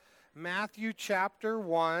Matthew chapter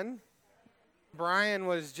 1. Brian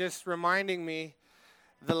was just reminding me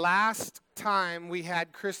the last time we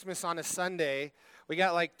had Christmas on a Sunday, we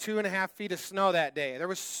got like 2.5 feet of snow that day. There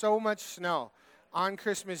was so much snow on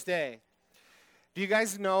Christmas Day. Do you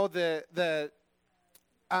guys know the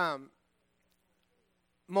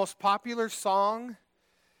most popular song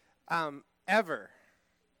ever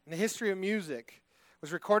in the history of music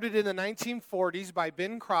was recorded in the 1940s by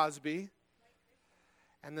Bing Crosby?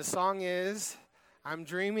 And the song is, "I'm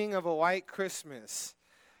Dreaming of a White Christmas."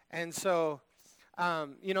 And so,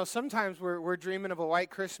 sometimes we're dreaming of a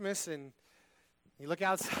white Christmas, and you look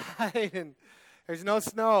outside, and there's no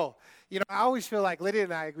snow. I always feel like Lydia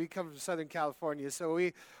and I, we come from Southern California, so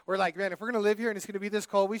we're like, man, if we're going to live here and it's going to be this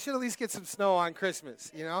cold, we should at least get some snow on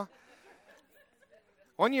Christmas,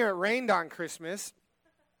 One year it rained on Christmas,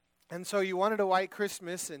 and so you wanted a white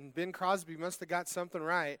Christmas, and Bing Crosby must have got something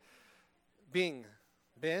right. Bing.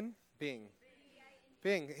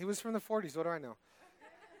 He was from the 40s. What do I know?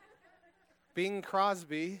 Bing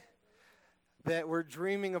Crosby, that we're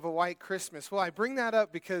dreaming of a white Christmas. Well, I bring that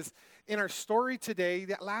up because in our story today,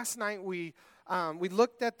 that last night we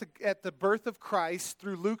looked at the birth of Christ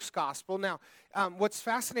through Luke's gospel. Now, what's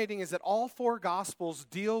fascinating is that all four gospels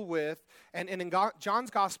deal with, and in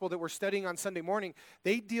John's gospel that we're studying on Sunday morning,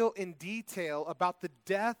 they deal in detail about the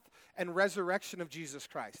death and resurrection of Jesus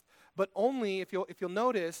Christ. But only, if you'll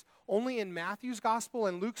notice, only in Matthew's gospel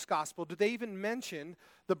and Luke's gospel do they even mention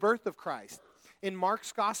the birth of Christ. In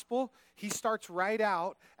Mark's gospel, he starts right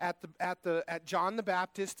out at John the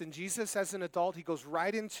Baptist and Jesus as an adult. He goes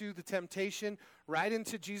right into the temptation, right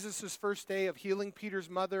into Jesus' first day of healing Peter's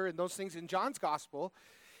mother and those things. In John's gospel,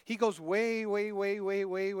 he goes way, way, way, way,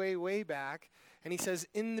 way, way, way back, and he says,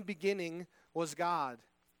 "In the beginning was God.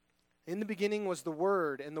 In the beginning was the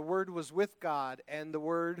Word, and the Word was with God, and the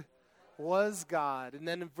Word was God." And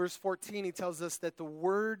then in verse 14, he tells us that the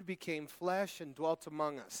Word became flesh and dwelt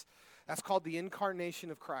among us. That's called the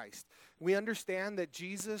incarnation of Christ. We understand that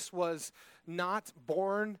Jesus was not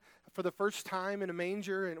born for the first time in a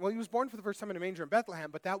manger. He was born for the first time in a manger in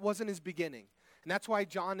Bethlehem, but that wasn't his beginning. And that's why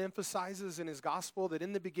John emphasizes in his gospel that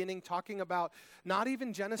in the beginning, talking about not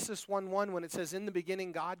even Genesis 1:1 when it says, "In the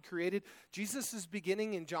beginning God created." Jesus'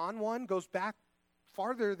 beginning in John 1 goes back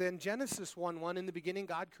farther than Genesis 1:1. In the beginning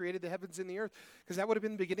God created the heavens and the earth, because that would have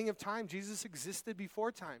been the beginning of time. Jesus existed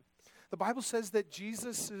before time. The Bible says that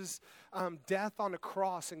Jesus' death on a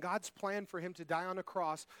cross and God's plan for him to die on a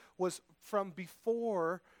cross was from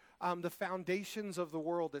before the foundations of the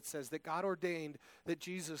world. It says that God ordained that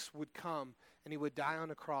Jesus would come and he would die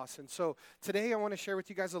on a cross. And so today I want to share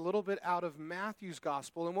with you guys a little bit out of Matthew's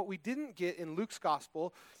gospel. And what we didn't get in Luke's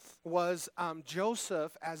gospel was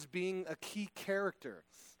Joseph as being a key character.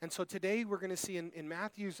 And so today we're going to see in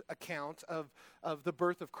Matthew's account of the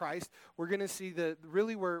birth of Christ, we're going to see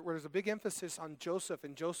where there's a big emphasis on Joseph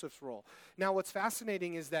and Joseph's role. Now what's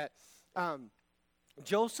fascinating is that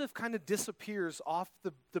Joseph kind of disappears off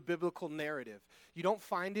the biblical narrative. You don't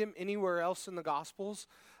find him anywhere else in the Gospels.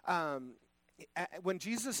 When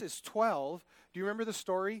Jesus is 12, do you remember the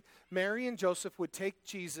story? Mary and Joseph would take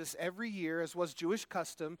Jesus every year, as was Jewish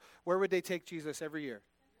custom. Where would they take Jesus every year?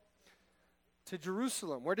 To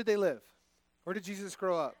Jerusalem. Where did they live? Where did Jesus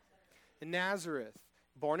grow up? In Nazareth.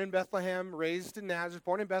 Born in Bethlehem, raised in Nazareth,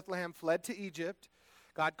 born in Bethlehem, fled to Egypt.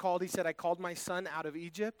 He said, "I called my son out of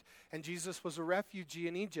Egypt," and Jesus was a refugee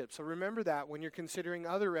in Egypt. So remember that when you're considering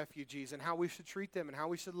other refugees and how we should treat them and how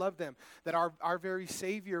we should love them, that our very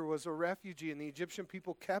Savior was a refugee, and the Egyptian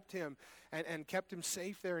people kept him and kept him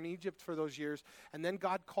safe there in Egypt for those years. And then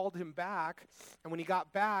God called him back, and when he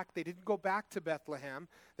got back, they didn't go back to Bethlehem.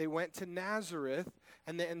 They went to Nazareth,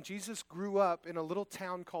 and Jesus grew up in a little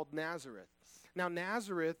town called Nazareth. Now,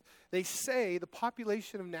 Nazareth, they say the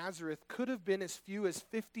population of Nazareth could have been as few as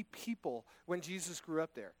 50 people when Jesus grew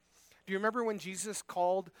up there. Do you remember when Jesus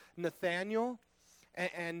called Nathanael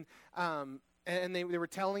and they were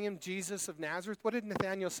telling him Jesus of Nazareth? What did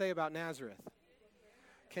Nathanael say about Nazareth?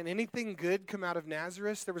 Can anything good come out of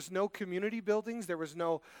Nazareth? There was no community buildings. There was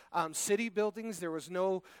no city buildings. There was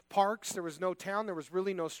no parks. There was no town. There was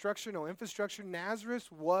really no structure, no infrastructure. Nazareth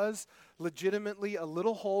was legitimately a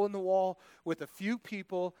little hole in the wall with a few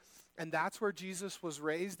people, and that's where Jesus was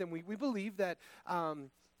raised. And we believe that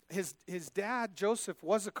his dad, Joseph,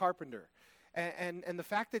 was a carpenter. And the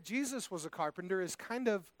fact that Jesus was a carpenter is kind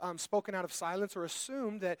of spoken out of silence or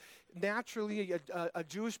assumed that naturally a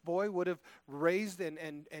Jewish boy would have raised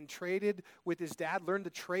and traded with his dad, learned the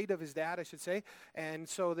trade of his dad, I should say, and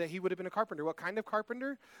so that he would have been a carpenter. What kind of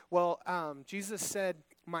carpenter? Well, Jesus said,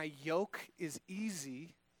 "My yoke is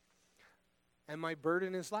easy and my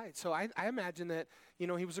burden is light. So I imagine that, he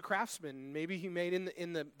was a craftsman. Maybe he made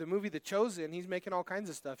in the movie The Chosen, he's making all kinds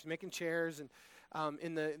of stuff. He's making chairs, and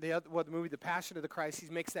in the movie The Passion of the Christ, he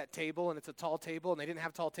makes that table, and it's a tall table, and they didn't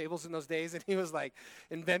have tall tables in those days, and he was like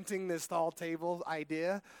inventing this tall table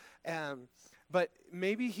idea. But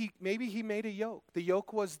maybe he made a yoke. The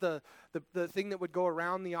yoke was the thing that would go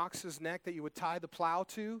around the ox's neck that you would tie the plow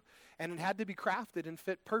to, and it had to be crafted and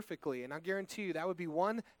fit perfectly. And I guarantee you that would be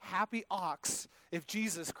one happy ox if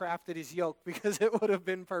Jesus crafted his yoke, because it would have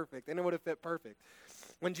been perfect, and it would have fit perfect.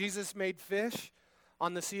 When Jesus made fish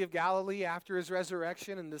on the Sea of Galilee after his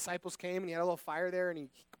resurrection, and the disciples came, and he had a little fire there, and he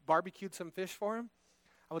barbecued some fish for him,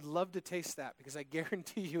 I would love to taste that, because I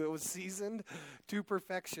guarantee you it was seasoned to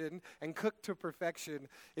perfection and cooked to perfection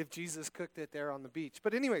if Jesus cooked it there on the beach.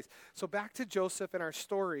 But anyways, so back to Joseph and our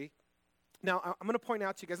story. Now, I'm going to point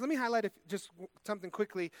out to you guys, let me highlight just something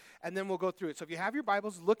quickly, and then we'll go through it. So if you have your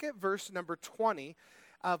Bibles, look at verse number 20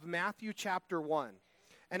 of Matthew chapter 1.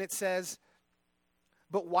 And it says,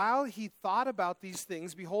 "But while he thought about these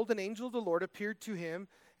things, behold, an angel of the Lord appeared to him."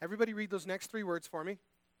 Everybody read those next three words for me.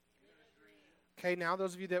 Okay, now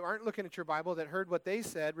those of you that aren't looking at your Bible that heard what they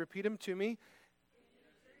said, repeat them to me.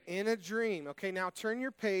 In a dream. Okay, now turn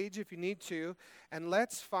your page if you need to, and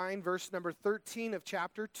let's find verse number 13 of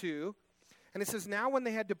chapter 2. And it says, "Now when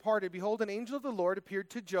they had departed, behold, an angel of the Lord appeared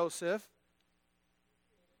to Joseph."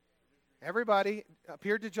 Everybody,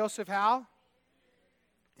 appeared to Joseph how?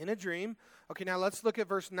 In a dream. Okay, now let's look at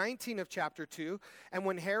verse 19 of chapter 2. "And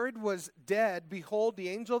when Herod was dead, behold, the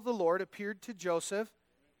angel of the Lord appeared to Joseph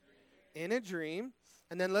in a dream."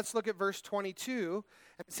 And then let's look at verse 22.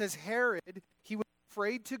 And it says, "Herod, he was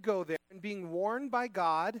afraid to go there, and being warned by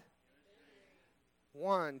God."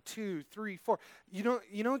 1, 2, 3, 4. You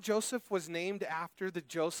know Joseph was named after the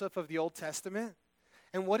Joseph of the Old Testament?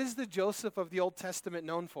 And what is the Joseph of the Old Testament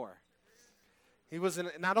known for? He was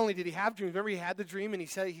not only did he have dreams, remember he had the dream, and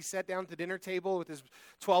he sat down at the dinner table with his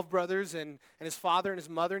 12 brothers and his father and his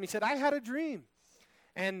mother, and he said, "I had a dream.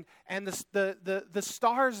 And the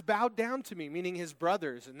stars bowed down to me," meaning his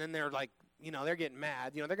brothers. And then they're like, they're getting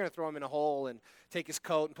mad. They're going to throw him in a hole and take his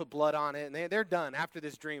coat and put blood on it. And they're done after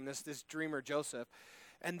this dream, this dreamer Joseph.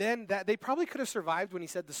 And then they probably could have survived when he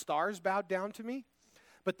said, "The stars bowed down to me."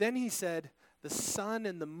 But then he said, "The sun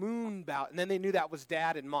and the moon bowed." And then they knew that was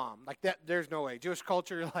dad and mom. Like that, there's no way. Jewish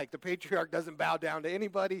culture, like the patriarch doesn't bow down to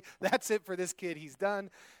anybody. That's it for this kid. He's done.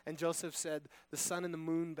 And Joseph said, "The sun and the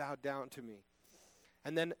moon bowed down to me."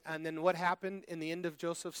 And then what happened in the end of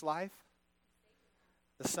Joseph's life?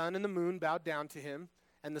 The sun and the moon bowed down to him,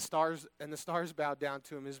 and the stars bowed down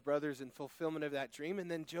to him, his brothers, in fulfillment of that dream.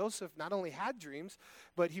 And then Joseph not only had dreams,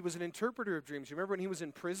 but he was an interpreter of dreams. You remember when he was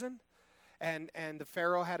in prison? And the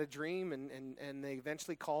Pharaoh had a dream, and they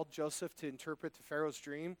eventually called Joseph to interpret the Pharaoh's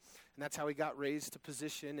dream. And that's how he got raised to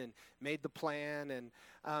position and made the plan.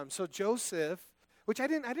 And so Joseph, which I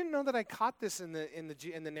didn't know that I caught this in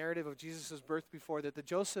the narrative of Jesus' birth before, that the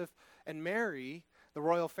Joseph and Mary, the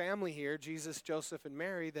royal family here, Jesus, Joseph, and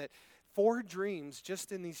Mary, that 4 dreams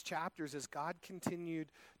just in these chapters as God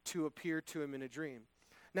continued to appear to him in a dream.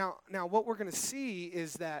 Now what we're going to see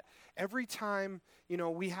is that every time,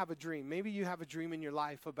 we have a dream. Maybe you have a dream in your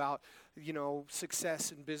life about,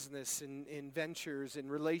 success in business, in ventures, in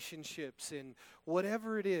relationships, in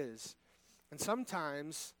whatever it is. And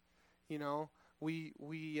sometimes, we're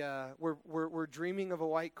dreaming of a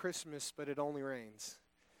white Christmas, but it only rains.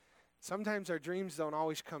 Sometimes our dreams don't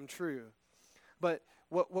always come true. But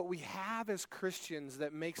what we have as Christians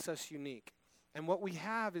that makes us unique, and what we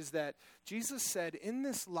have is that Jesus said, in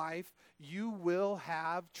this life, you will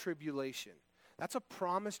have tribulation. That's a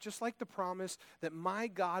promise, just like the promise that my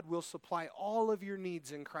God will supply all of your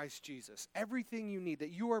needs in Christ Jesus. Everything you need, that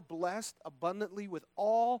you are blessed abundantly with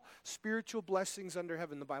all spiritual blessings under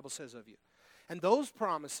heaven, the Bible says of you. And those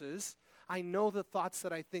promises, I know the thoughts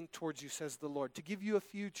that I think towards you, says the Lord, to give you a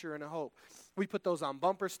future and a hope. We put those on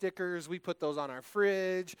bumper stickers. We put those on our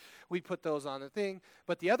fridge. We put those on the thing.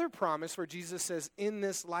 But the other promise where Jesus says, in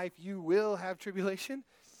this life you will have tribulation,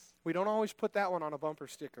 we don't always put that one on a bumper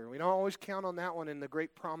sticker. We don't always count on that one in the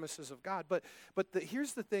great promises of God. But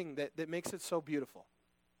here's the thing that makes it so beautiful,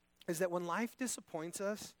 is that when life disappoints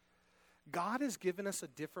us, God has given us a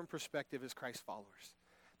different perspective as Christ followers.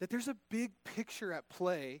 That there's a big picture at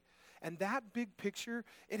play, and that big picture,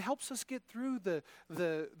 it helps us get through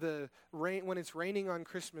the rain when it's raining on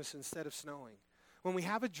Christmas instead of snowing. When we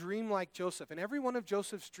have a dream like Joseph, and every one of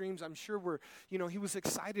Joseph's dreams, I'm sure he was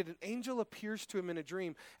excited. An angel appears to him in a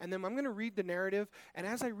dream. And then I'm going to read the narrative, and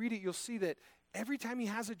as I read it, you'll see that every time he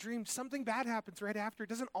has a dream, something bad happens right after. It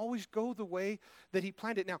doesn't always go the way that he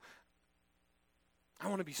planned it. Now, I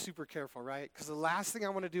want to be super careful, right? Because the last thing I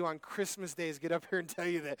want to do on Christmas Day is get up here and tell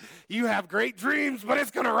you that you have great dreams, but it's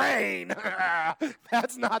going to rain.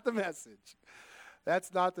 That's not the message.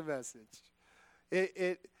 That's not the message.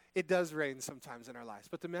 It does rain sometimes in our lives.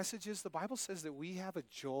 But the message is the Bible says that we have a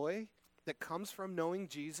joy that comes from knowing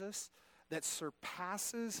Jesus that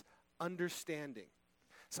surpasses understanding.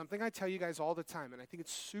 Something I tell you guys all the time, and I think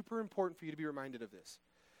it's super important for you to be reminded of this,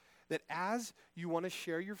 that as you want to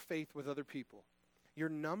share your faith with other people, your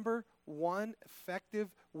number one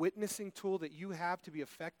effective witnessing tool that you have to be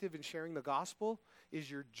effective in sharing the gospel is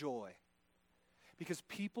your joy. Because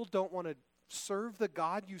people don't want to serve the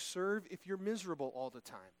God you serve if you're miserable all the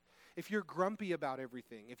time. If you're grumpy about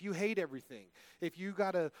everything, if you hate everything, if you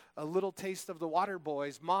got a little taste of the water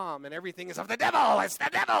boy's mom and everything is of the devil, it's the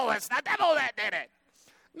devil that did it.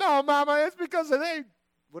 No, mama, it's because they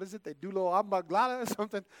dulo ambaglada or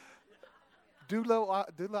something. Dulo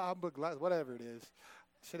ambaglada, whatever it is.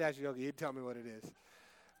 Should ask Yogi, he'd tell me what it is.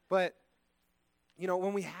 But, you know,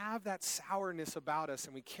 when we have that sourness about us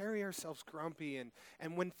and we carry ourselves grumpy and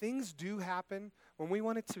when things do happen, when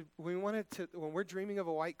we're dreaming of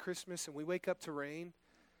a white Christmas and we wake up to rain,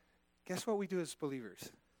 guess what we do as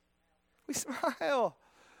believers? We smile.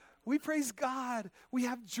 We praise God. We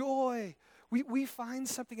have joy. We find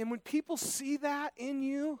something. And when people see that in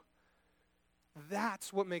you,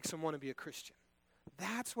 that's what makes them want to be a Christian.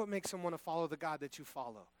 That's what makes them want to follow the God that you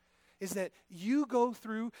follow. Is that you go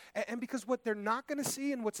through, and because what they're not going to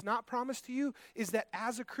see and what's not promised to you is that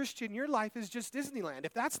as a Christian, your life is just Disneyland.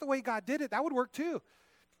 If that's the way God did it, that would work too.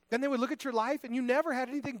 Then they would look at your life and you never had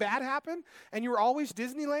anything bad happen and you were always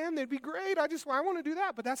Disneyland. They'd be great. I want to do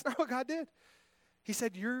that. But that's not what God did. He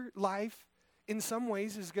said your life in some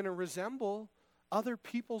ways is going to resemble other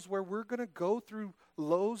people's where we're going to go through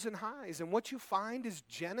lows and highs. And what you find is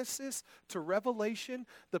Genesis to Revelation,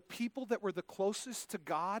 the people that were the closest to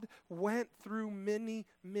God went through many,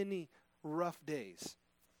 many rough days.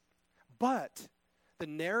 But the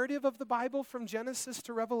narrative of the Bible from Genesis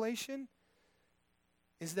to Revelation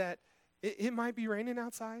is that it might be raining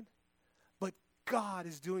outside, but God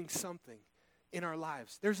is doing something in our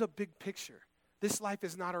lives. There's a big picture. This life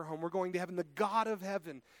is not our home. We're going to heaven. The God of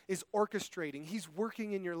heaven is orchestrating. He's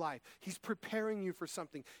working in your life. He's preparing you for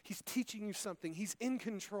something. He's teaching you something. He's in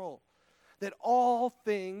control. That all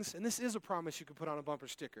things, and this is a promise you could put on a bumper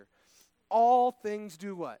sticker, all things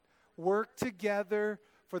do what? Work together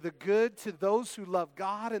for the good to those who love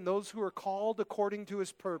God and those who are called according to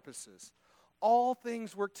his purposes. All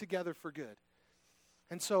things work together for good.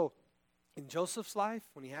 And so, in Joseph's life,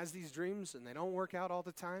 when he has these dreams and they don't work out all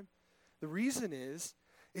the time, the reason is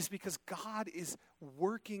because God is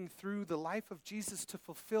working through the life of Jesus to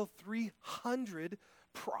fulfill 300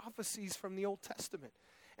 prophecies from the Old Testament.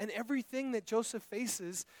 And everything that Joseph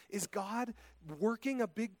faces is God working a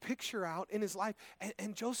big picture out in his life.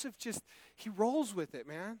 And Joseph he rolls with it,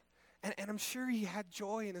 man. And I'm sure he had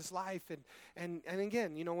joy in his life. And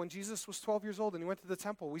again, you know, when Jesus was 12 years old and he went to the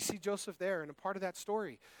temple, we see Joseph there and a part of that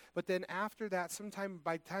story. But then after that,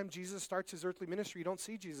 by the time Jesus starts his earthly ministry, you don't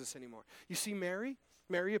see Jesus anymore. You see Mary.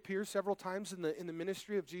 Mary appears several times in the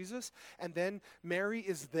ministry of Jesus. And then Mary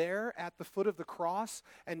is there at the foot of the cross.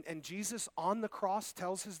 And Jesus on the cross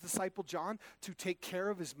tells his disciple John to take care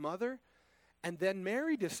of his mother. And then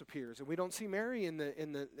Mary disappears. And we don't see Mary in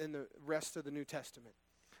the rest of the New Testament.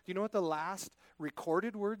 Do you know what the last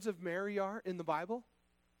recorded words of Mary are in the Bible?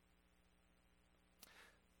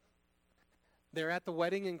 They're at the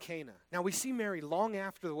wedding in Cana. Now, we see Mary long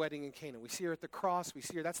after the wedding in Cana. We see her at the cross. We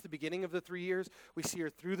see her, that's the beginning of the 3 years. We see her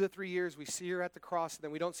through the 3 years. We see her at the cross, and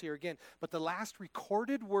then we don't see her again. But the last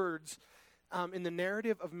recorded words in the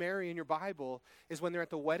narrative of Mary in your Bible is when they're at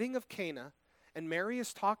the wedding of Cana, and Mary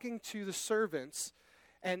is talking to the servants,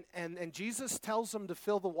 and Jesus tells them to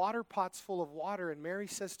fill the water pots full of water, and Mary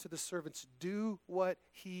says to the servants, do what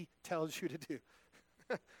he tells you to do.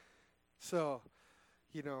 So,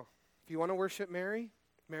 you know, if you want to worship Mary,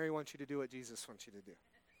 Mary wants you to do what Jesus wants you to do.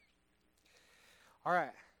 All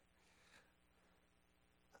right.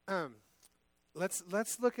 Let's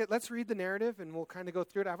read the narrative, and we'll kind of go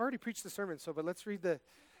through it. I've already preached the sermon, but let's read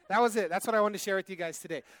that was it. That's what I wanted to share with you guys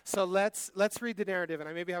today. So let's read the narrative, and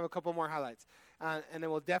I maybe have a couple more highlights. And then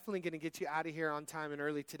we're definitely going to get you out of here on time and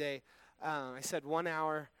early today. I said 1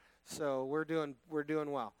 hour, so we're doing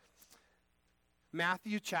well.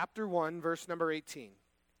 Matthew chapter 1, verse number 18.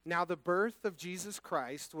 Now the birth of Jesus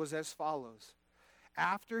Christ was as follows.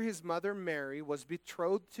 After his mother Mary was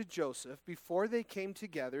betrothed to Joseph, before they came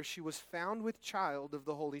together, she was found with child of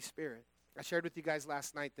the Holy Spirit. I shared with you guys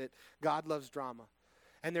last night that God loves drama.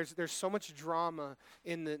 And there's so much drama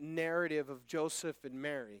in the narrative of Joseph and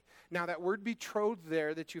Mary. Now, that word betrothed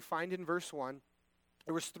there that you find in verse 1,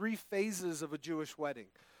 there was 3 phases of a Jewish wedding.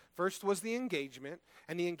 First was the engagement,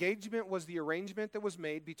 and the engagement was the arrangement that was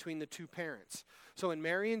made between the 2 parents. So in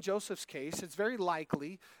Mary and Joseph's case, it's very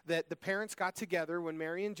likely that the parents got together when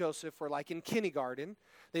Mary and Joseph were like in kindergarten.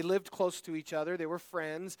 They lived close to each other. They were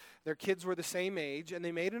friends. Their kids were the same age, and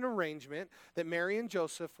they made an arrangement that Mary and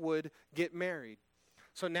Joseph would get married.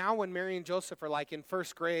 So now when Mary and Joseph are like in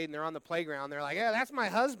first grade and they're on the playground, they're like, yeah, that's my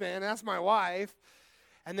husband, that's my wife.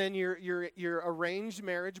 And then your arranged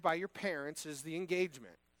marriage by your parents is the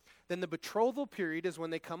engagement. Then the betrothal period is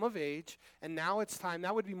when they come of age, and now it's time.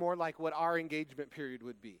 That would be more like what our engagement period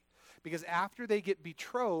would be. Because after they get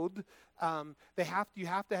betrothed, you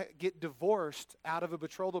have to get divorced out of a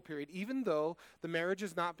betrothal period, even though the marriage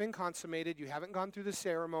has not been consummated, you haven't gone through the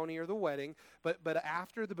ceremony or the wedding, but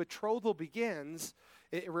after the betrothal begins,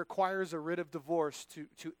 it requires a writ of divorce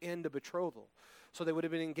to end a betrothal. So they would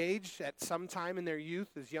have been engaged at some time in their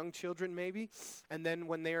youth, as young children maybe, and then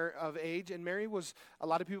when they're of age. And Mary was, a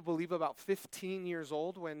lot of people believe, about 15 years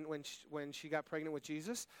old when she got pregnant with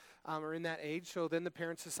Jesus, or in that age. So then the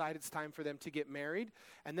parents decide it's time for them to get married.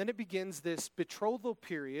 And then it begins this betrothal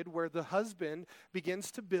period where the husband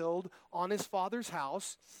begins to build on his father's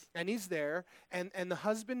house, and he's there, and the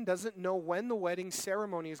husband doesn't know when the wedding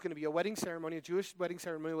ceremony is going to be. A Jewish wedding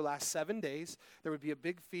ceremony will last 7 days. There would be a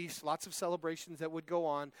big feast, lots of celebrations that would go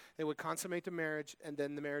on. They would consummate the marriage, and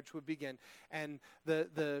then the marriage would begin. And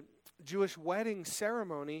the Jewish wedding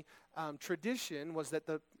ceremony tradition was that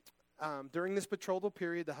during this betrothal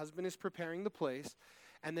period, the husband is preparing the place,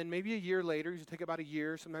 and then maybe a year later, it take about a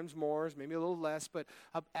year, sometimes more, maybe a little less, but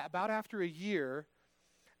about after a year,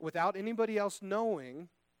 without anybody else knowing,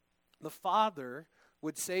 the father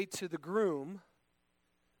would say to the groom,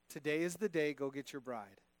 "Today is the day, go get your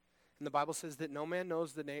bride." And the Bible says that no man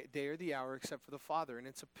knows the day or the hour except for the Father. And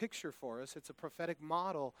it's a picture for us. It's a prophetic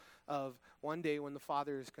model of one day when the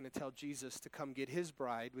Father is going to tell Jesus to come get his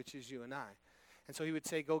bride, which is you and I. And so he would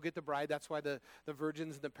say, go get the bride. That's why the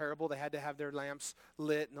virgins in the parable, they had to have their lamps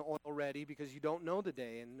lit and the oil ready, because you don't know the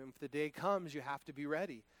day. And if the day comes, you have to be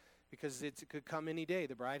ready, because it could come any day.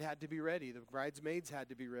 The bride had to be ready. The bridesmaids had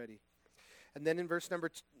to be ready. And then in verse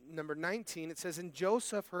number 19, it says, and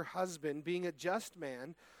Joseph, her husband, being a just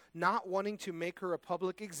man, not wanting to make her a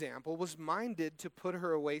public example, was minded to put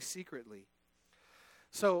her away secretly.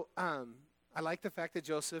 So I like the fact that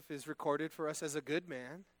Joseph is recorded for us as a good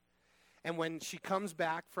man. And when she comes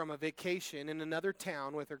back from a vacation in another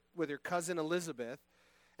town with her cousin Elizabeth,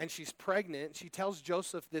 and she's pregnant, she tells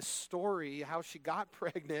Joseph this story, how she got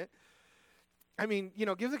pregnant. I mean,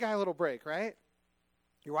 give the guy a little break, right?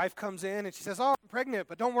 Your wife comes in and she says, "Oh, I'm pregnant,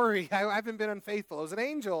 but don't worry, I haven't been unfaithful. It was an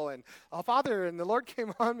angel, and Father, and the Lord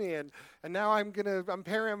came on me, and now I'm pregnant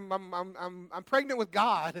with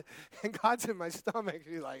God, and God's in my stomach."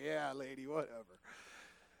 She's like, "Yeah, lady, whatever."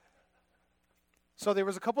 So there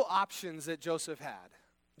was a couple options that Joseph had.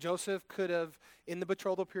 Joseph could have, in the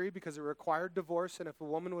betrothal period, because it required divorce, and if a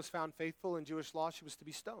woman was found faithful in Jewish law, she was to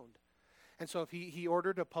be stoned. And so if he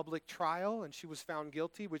ordered a public trial and she was found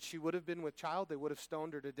guilty, which she would have been with child, they would have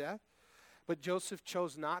stoned her to death. But Joseph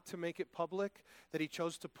chose not to make it public, that he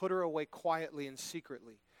chose to put her away quietly and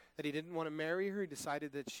secretly, that he didn't want to marry her. He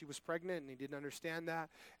decided that she was pregnant, and he didn't understand that,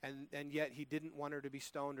 and yet he didn't want her to be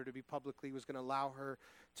stoned or to be publicly. He was going to allow her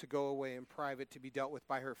to go away in private to be dealt with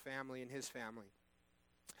by her family and his family.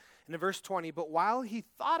 And in verse 20, but while he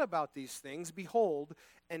thought about these things, behold,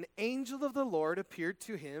 an angel of the Lord appeared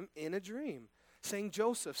to him in a dream, saying,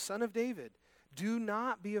 Joseph, son of David, do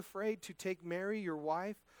not be afraid to take Mary your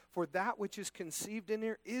wife, for that which is conceived in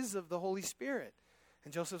her is of the Holy Spirit.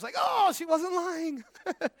 And Joseph's like, oh, she wasn't lying.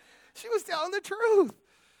 She was telling the truth.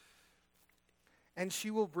 And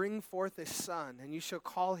she will bring forth a son, and you shall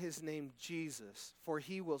call his name Jesus, for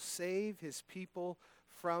he will save his people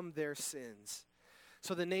from their sins.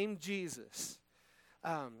 So the name Jesus,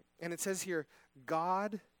 and it says here,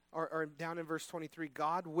 God, or down in verse 23,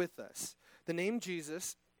 God with us. The name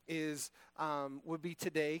Jesus would be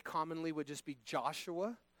today, commonly would just be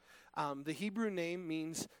Joshua. The Hebrew name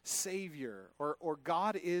means Savior, or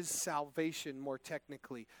God is salvation more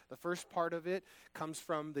technically. The first part of it comes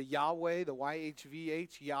from the Yahweh, the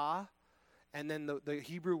YHVH, Yah, and then the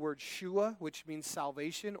Hebrew word Shua, which means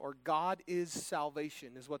salvation, or God is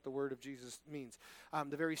salvation is what the word of Jesus means.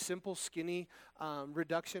 The very simple, skinny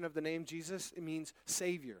reduction of the name Jesus, it means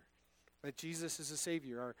Savior. That Jesus is a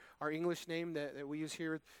Savior. Our English name that we use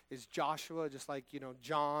here is Joshua, just like,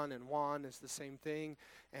 John and Juan is the same thing.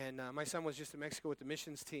 And my son was just in Mexico with the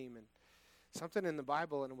missions team, and something in the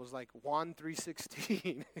Bible, and it was like Juan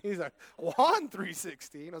 3:16. He's like, Juan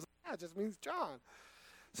 3:16? I was like, yeah, it just means John.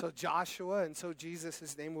 So Joshua, and so Jesus,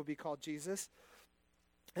 his name will be called Jesus.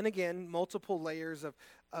 And again, multiple layers of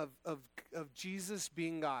Jesus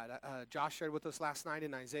being God. Josh shared with us last night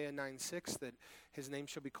in Isaiah 9:6 that his name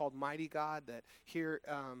shall be called Mighty God. That here,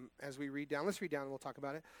 as we read down, let's read down and we'll talk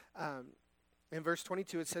about it. In verse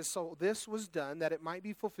 22, it says, so this was done that it might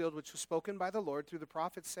be fulfilled, which was spoken by the Lord through the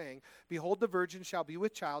prophet, saying, behold, the virgin shall be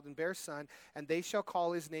with child and bear son, and they shall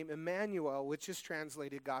call his name Emmanuel, which is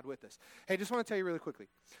translated God with us. Hey, just want to tell you really quickly.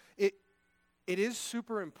 It is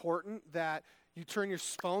super important that you turn your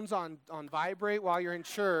phones on vibrate while you're in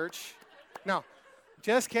church. No,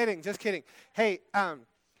 just kidding. Hey,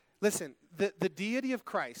 listen, the deity of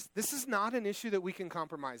Christ, this is not an issue that we can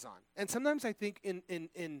compromise on. And sometimes I think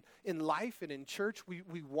in life and in church,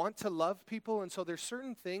 we want to love people, and so there's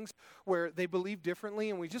certain things where they believe differently,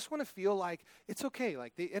 and we just want to feel like it's okay.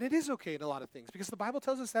 And it is okay in a lot of things, because the Bible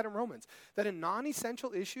tells us that in Romans, that in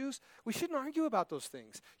non-essential issues, we shouldn't argue about those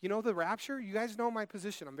things. You know, the rapture, you guys know my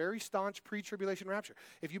position. I'm very staunch pre-tribulation rapture.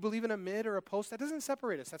 If you believe in a mid or a post, that doesn't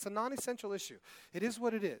separate us. That's a non-essential issue. It is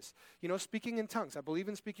what it is. You know, speaking in tongues. I believe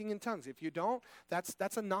in speaking in tongues. If you don't,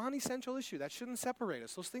 that's a non-essential issue. That shouldn't separate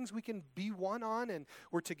us. Those things we can be one on, and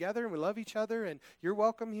we're together, and we love each other, and you're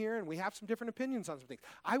welcome here, and we have some different opinions on some things.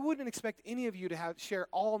 I wouldn't expect any of you to share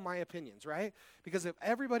all my opinions, right? Because if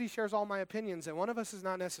everybody shares all my opinions, then one of us is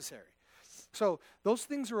not necessary. So those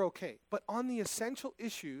things are okay. But on the essential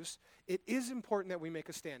issues, it is important that we make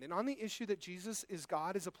a stand. And on the issue that Jesus is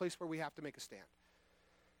God is a place where we have to make a stand.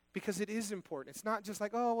 Because it is important. It's not just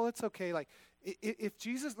like, oh, well, it's okay. Like, if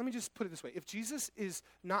Jesus, let me just put it this way. If Jesus is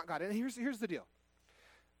not God, and here's the deal.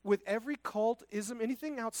 With every cultism,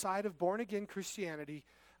 anything outside of born-again Christianity,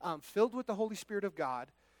 filled with the Holy Spirit of God,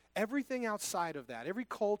 everything outside of that, every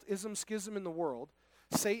cultism, schism in the world,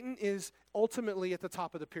 Satan is ultimately at the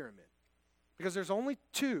top of the pyramid. Because there's only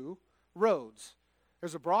two roads.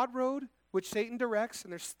 There's a broad road, which Satan directs,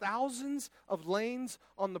 and there's thousands of lanes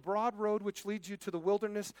on the broad road which leads you to the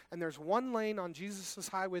wilderness, and there's one lane on Jesus'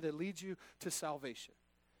 highway that leads you to salvation.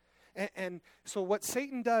 And so what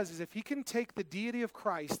Satan does is if he can take the deity of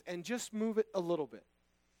Christ and just move it a little bit.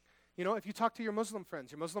 You know, if you talk to your Muslim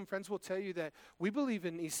friends will tell you that we believe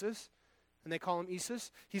in Isis, and they call him Isis.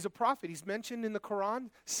 He's a prophet. He's mentioned in the Quran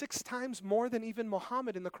 6 times more than even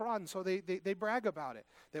Muhammad in the Quran. So they brag about it,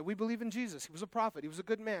 that we believe in Jesus. He was a prophet. He was a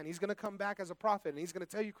good man. He's going to come back as a prophet, and he's going to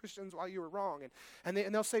tell you Christians why you were wrong. And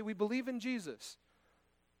they'll say, we believe in Jesus.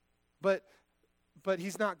 But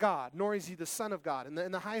he's not God, nor is he the Son of God.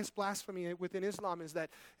 And the highest blasphemy within Islam is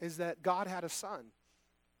that God had a son.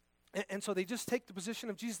 And so they just take the position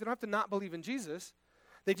of Jesus. They don't have to not believe in Jesus.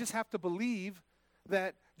 They just have to believe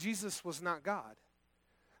that Jesus was not God.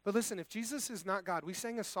 But listen, if Jesus is not God, we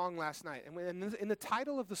sang a song last night, and in the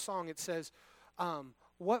title of the song it says,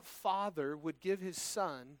 what father would give his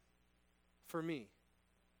son for me?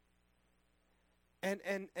 And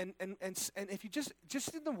if you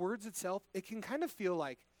just in the words itself, it can kind of feel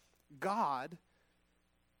like God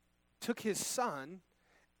took his son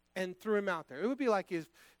and threw him out there. It would be like if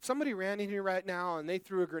somebody ran in here right now and they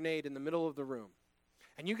threw a grenade in the middle of the room,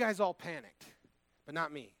 and you guys all panicked. But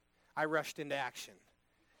not me. I rushed into action.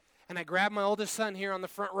 And I grabbed my oldest son here on the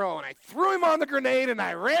front row, and I threw him on the grenade, and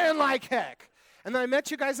I ran like heck. And then I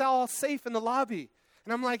met you guys all safe in the lobby.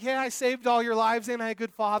 And I'm like, yeah, I saved all your lives. Ain't I a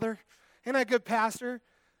good father? Ain't I a good pastor?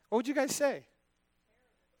 What would you guys say?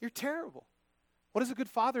 You're terrible. What does a good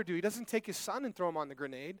father do? He doesn't take his son and throw him on the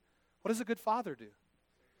grenade. What does a good father do?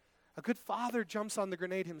 A good father jumps on the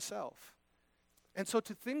grenade himself. And so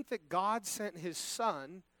to think that God sent his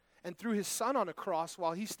son and threw his son on a cross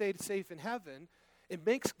while he stayed safe in heaven, it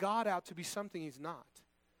makes God out to be something he's not.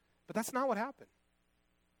 But that's not what happened.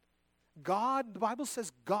 God, the Bible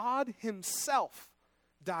says God himself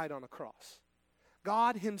died on a cross.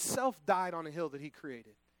 God himself died on a hill that he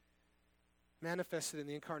created, manifested in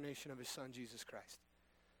the incarnation of his son, Jesus Christ.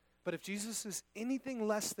 But if Jesus is anything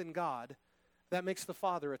less than God, that makes the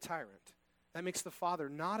Father a tyrant. That makes the Father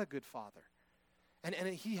not a good father. And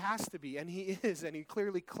he has to be, and he is, and he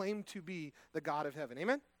clearly claimed to be the God of heaven.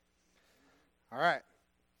 Amen? All right.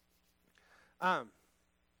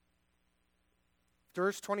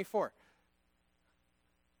 Verse 24.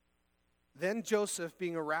 Then Joseph,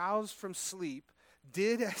 being aroused from sleep,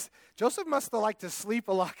 Joseph must have liked to sleep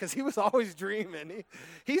a lot because he was always dreaming.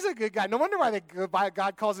 He's a good guy. No wonder why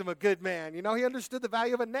God calls him a good man. You know, he understood the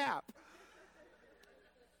value of a nap.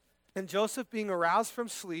 And Joseph, being aroused from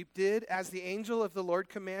sleep, did as the angel of the Lord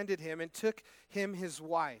commanded him and took him his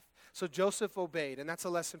wife. So Joseph obeyed, and that's a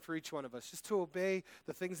lesson for each one of us, just to obey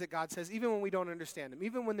the things that God says, even when we don't understand them,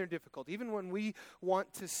 even when they're difficult, even when we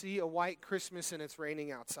want to see a white Christmas and it's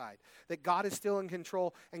raining outside, that God is still in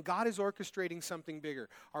control, and God is orchestrating something bigger.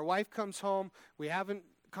 Our wife comes home, we haven't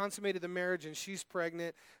consummated the marriage, and she's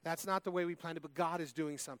pregnant. That's not the way we planned it, but God is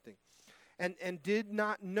doing something. And did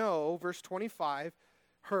not know, verse 25,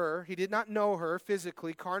 he did not know her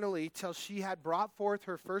physically, carnally, till she had brought forth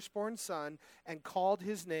her firstborn son and called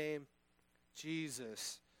his name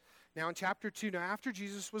Jesus. Now in chapter 2, now after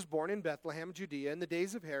Jesus was born in Bethlehem, Judea, in the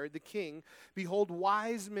days of Herod the king, behold,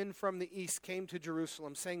 wise men from the east came to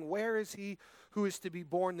Jerusalem, saying, where is he who is to be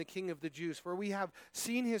born the King of the Jews? For we have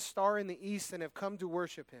seen his star in the east and have come to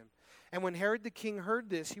worship him. And when Herod the king heard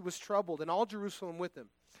this, he was troubled, and all Jerusalem with him.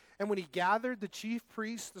 And when he gathered the chief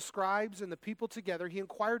priests, the scribes, and the people together, he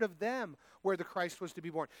inquired of them where the Christ was to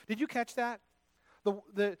be born. Did you catch that?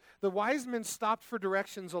 The wise men stopped for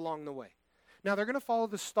directions along the way. Now, they're going to follow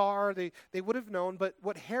the star. They would have known. But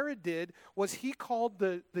what Herod did was he called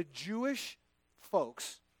the Jewish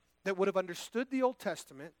folks that would have understood the Old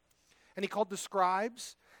Testament, and he called the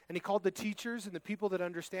scribes, and he called the teachers and the people that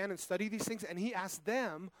understand and study these things, and he asked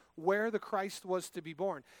them where the Christ was to be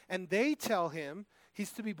born. And they tell him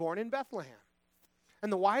he's to be born in Bethlehem.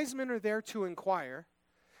 And the wise men are there to inquire,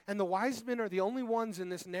 and the wise men are the only ones in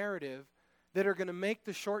this narrative that are going to make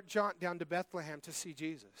the short jaunt down to Bethlehem to see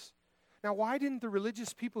Jesus. Now, why didn't the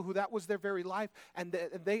religious people who that was their very life, and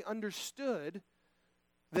they understood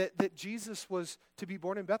that Jesus was to be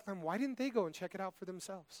born in Bethlehem, why didn't they go and check it out for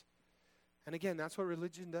themselves? And again, that's what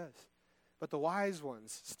religion does. But the wise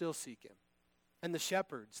ones still seek him. And the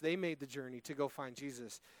shepherds, they made the journey to go find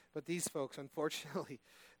Jesus. But these folks, unfortunately,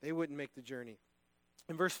 they wouldn't make the journey.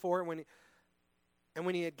 In verse 4, when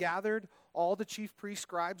he had gathered all the chief priests,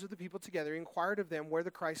 scribes of the people together, he inquired of them where the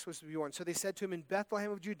Christ was to be born. So they said to him, in Bethlehem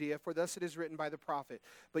of Judea, for thus it is written by the prophet.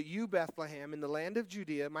 But you, Bethlehem, in the land of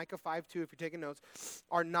Judea, Micah 5:2, if you're taking notes,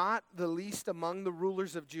 are not the least among the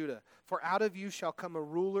rulers of Judah. For out of you shall come a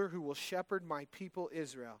ruler who will shepherd my people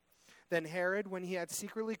Israel. Then Herod, when he had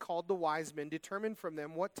secretly called the wise men, determined from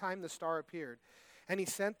them what time the star appeared. And he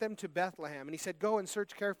sent them to Bethlehem. And he said, go and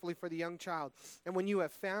search carefully for the young child. And when you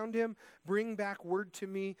have found him, bring back word to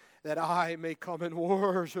me that I may come and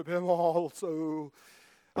worship him also.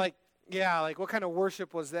 Like what kind of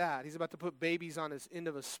worship was that? He's about to put babies on his end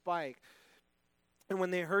of a spike. And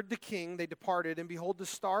when they heard the king, they departed. And behold, the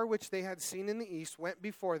star which they had seen in the east went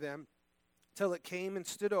before them till it came and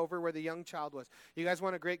stood over where the young child was. You guys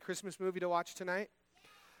want a great Christmas movie to watch tonight?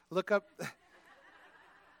 Look up...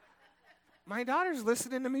 My daughter's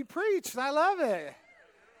listening to me preach. I love it.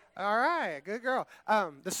 All right, good girl.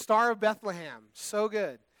 The Star of Bethlehem, so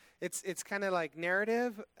good. It's kind of like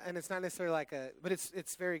narrative, and it's not necessarily but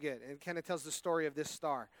it's very good. It kind of tells the story of this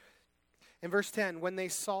star. In verse 10, when they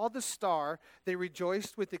saw the star, they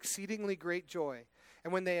rejoiced with exceedingly great joy.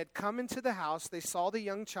 And when they had come into the house, they saw the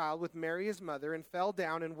young child with Mary his mother, and fell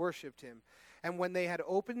down and worshipped him. And when they had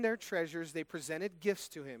opened their treasures, they presented gifts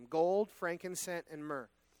to him, gold, frankincense, and myrrh.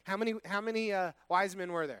 How many wise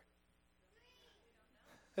men were there?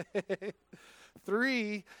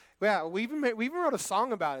 3. Yeah, we even wrote a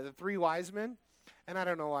song about it, the 3 wise men. And I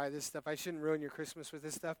don't know why this stuff, I shouldn't ruin your Christmas with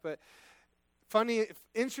this stuff, but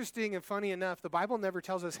interesting and funny enough, the Bible never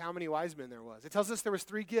tells us how many wise men there was. It tells us there was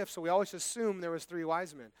 3 gifts, so we always assume there was 3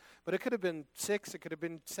 wise men. But it could have been 6, it could have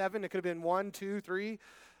been 7, it could have been 1, 2, 3.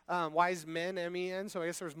 Wise men, M-E-N, so I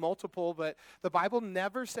guess there's multiple, but the Bible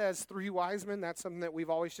never says 3 wise men. That's something that we've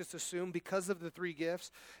always just assumed because of the 3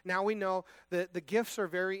 gifts. Now we know that the gifts are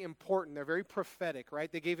very important. They're very prophetic,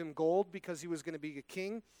 right? They gave him gold because he was going to be a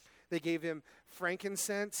king. They gave him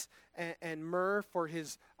frankincense and myrrh for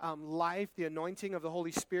his life, the anointing of the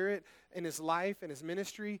Holy Spirit in his life and his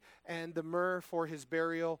ministry, and the myrrh for his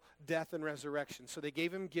burial, death, and resurrection. So they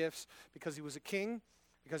gave him gifts because he was a king,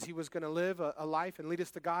 because he was going to live a life and lead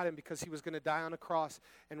us to God, and because he was going to die on a cross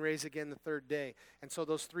and raise again the 3rd day. And so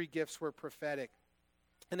those 3 gifts were prophetic.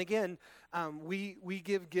 And again, we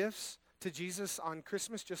give gifts to Jesus on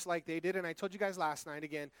Christmas just like they did. And I told you guys last night,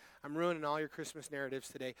 again, I'm ruining all your Christmas narratives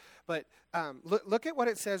today. But look at what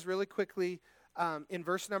it says really quickly in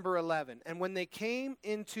verse number 11. And when they came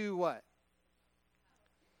into what?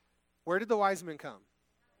 Where did the wise men come?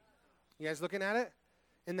 You guys looking at it?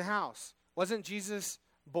 In the house. Wasn't Jesus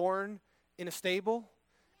born in a stable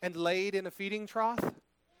and laid in a feeding trough?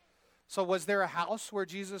 So was there a house where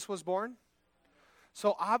Jesus was born?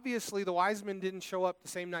 So obviously the wise men didn't show up the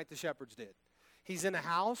same night the shepherds did. He's in a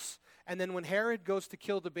house. And then when Herod goes to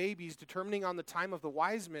kill the babies, determining on the time of the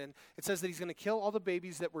wise men, it says that he's going to kill all the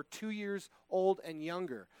babies that were 2 years old and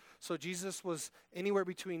younger. So Jesus was anywhere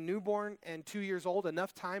between newborn and 2 years old,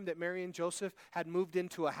 enough time that Mary and Joseph had moved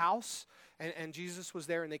into a house, and Jesus was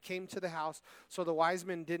there, and they came to the house. So the wise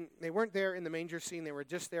men they weren't there in the manger scene. They were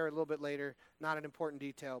just there a little bit later. Not an important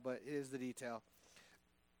detail, but it is the detail.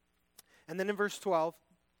 And then in verse 12,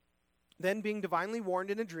 then being divinely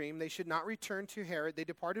warned in a dream, they should not return to Herod. They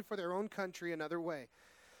departed for their own country another way.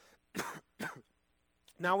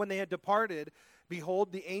 Now when they had departed,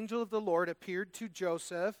 behold, the angel of the Lord appeared to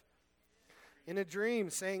Joseph in a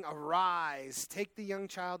dream, saying, Arise, take the young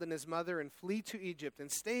child and his mother, and flee to Egypt,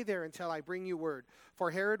 and stay there until I bring you word.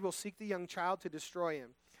 For Herod will seek the young child to destroy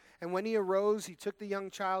him. And when he arose, he took the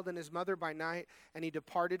young child and his mother by night, and he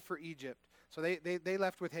departed for Egypt. So they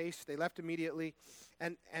left with haste. They left immediately,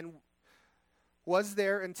 and was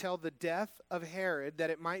there until the death of Herod, that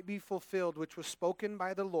it might be fulfilled, which was spoken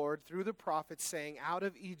by the Lord through the prophets, saying, Out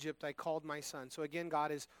of Egypt I called my son. So again,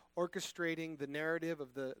 God is orchestrating the narrative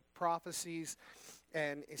of the prophecies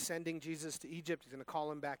and is sending Jesus to Egypt. He's going to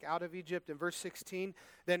call him back out of Egypt. In verse 16,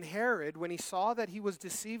 then Herod, when he saw that he was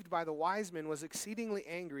deceived by the wise men, was exceedingly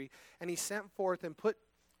angry, and he sent forth and put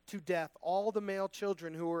to death all the male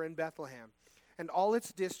children who were in Bethlehem, and all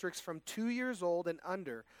its districts from 2 years old and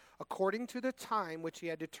under, according to the time which he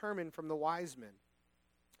had determined from the wise men.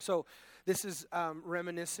 So this is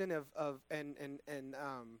reminiscent of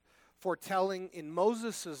foretelling in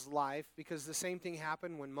Moses' life, because the same thing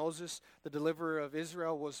happened when Moses, the deliverer of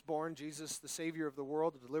Israel, was born. Jesus, the Savior of the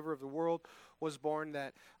world, the deliverer of the world, was born,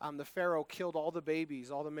 that the Pharaoh killed all the babies,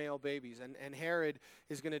 all the male babies, and Herod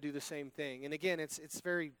is going to do the same thing. And again, it's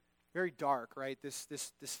very, very dark, right? This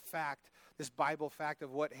fact, this Bible fact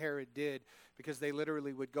of what Herod did, because they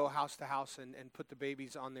literally would go house to house and put the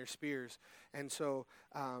babies on their spears. And so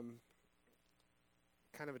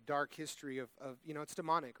kind of a dark history of it's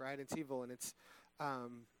demonic, right? It's evil, and it's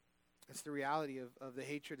the reality of the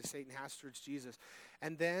hatred that Satan has towards Jesus.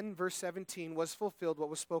 And then verse 17 was fulfilled what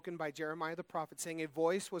was spoken by Jeremiah the prophet, saying, A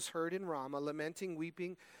voice was heard in Ramah, lamenting,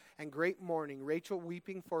 weeping, and great mourning, Rachel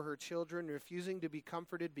weeping for her children, refusing to be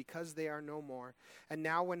comforted because they are no more. And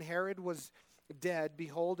now when Herod was dead,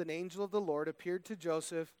 behold, an angel of the Lord appeared to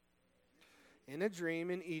Joseph in a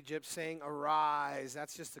dream in Egypt, saying, Arise.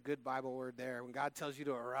 That's just a good Bible word there. When God tells you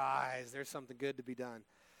to arise, there's something good to be done.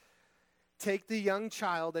 Take the young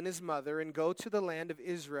child and his mother and go to the land of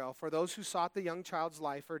Israel, for those who sought the young child's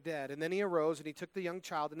life are dead. And then he arose and he took the young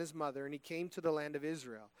child and his mother, and he came to the land of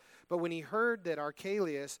Israel. But when he heard that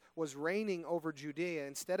Archelaus was reigning over Judea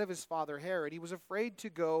instead of his father Herod, he was afraid to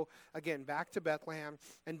go again back to Bethlehem.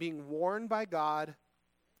 And being warned by God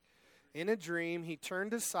in a dream, he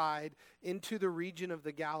turned aside into the region of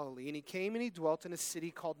the Galilee. And he came and he dwelt in a city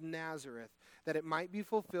called Nazareth, that it might be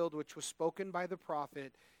fulfilled which was spoken by the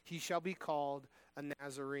prophet, He shall be called a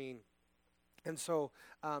Nazarene. And so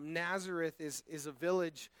Nazareth is a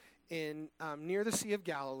village in near the Sea of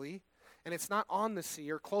Galilee. And it's not on the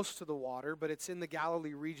sea or close to the water, but it's in the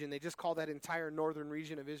Galilee region. They just call that entire northern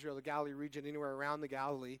region of Israel the Galilee region, anywhere around the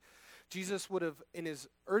Galilee. Jesus would have, in his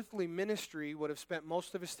earthly ministry, would have spent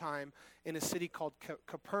most of his time in a city called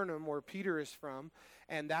Capernaum, where Peter is from,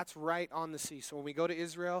 and that's right on the sea. So when we go to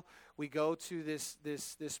Israel, we go to this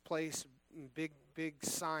place, big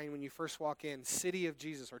sign when you first walk in, City of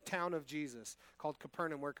Jesus, or Town of Jesus, called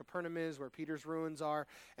Capernaum, where Capernaum is, where Peter's ruins are,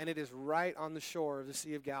 and it is right on the shore of the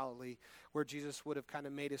Sea of Galilee, where Jesus would have kind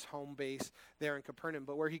of made his home base there in Capernaum.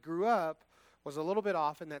 But where he grew up was a little bit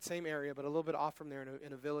off in that same area, but a little bit off from there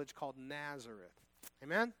in a village called Nazareth.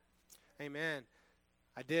 Amen? Amen.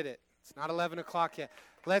 I did it. It's not 11 o'clock yet.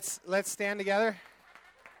 Let's stand together.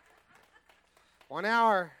 1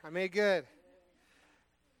 hour. I made good.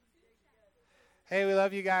 Hey, we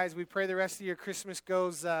love you guys. We pray the rest of your Christmas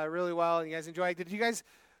goes really well and you guys enjoy it. Did you guys,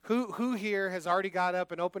 who here has already got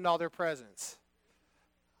up and opened all their presents?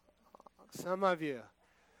 Some of you.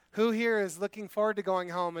 Who here is looking forward to going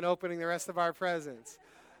home and opening the rest of our presents?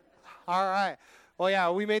 All right. Well, yeah,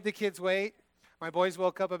 we made the kids wait. My boys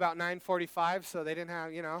woke up about 9:45, so they didn't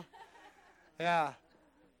have, Yeah.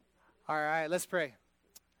 All right, let's pray.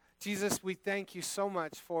 Jesus, we thank you so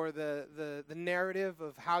much for the narrative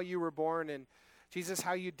of how you were born, and Jesus,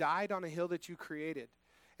 how you died on a hill that you created.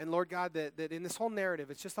 And Lord God, that in this whole narrative,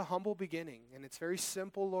 it's just a humble beginning. And it's very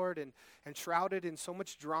simple, Lord, and shrouded in so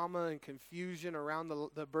much drama and confusion around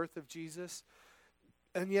the birth of Jesus.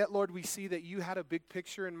 And yet, Lord, we see that you had a big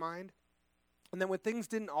picture in mind. And then when things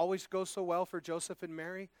didn't always go so well for Joseph and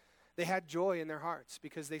Mary, they had joy in their hearts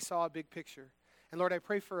because they saw a big picture. And Lord, I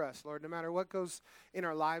pray for us, Lord, no matter what goes in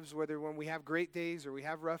our lives, whether when we have great days or we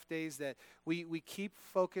have rough days, that we keep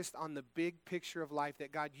focused on the big picture of life,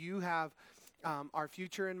 that God, you have our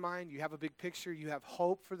future in mind. You have a big picture. You have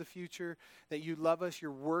hope for the future, that you love us.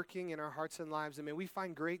 You're working in our hearts and lives. And may we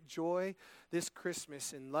find great joy this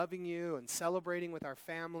Christmas in loving you and celebrating with our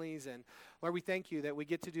families. And Lord, we thank you that we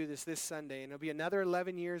get to do this Sunday. And it'll be another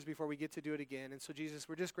 11 years before we get to do it again. And so, Jesus,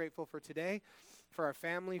 we're just grateful for today, for our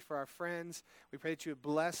family, for our friends. We pray that you would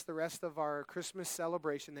bless the rest of our Christmas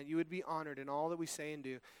celebration, that you would be honored in all that we say and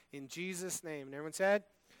do. In Jesus' name. And everyone said,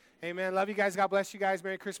 amen. Love you guys. God bless you guys.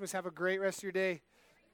 Merry Christmas. Have a great rest of your day.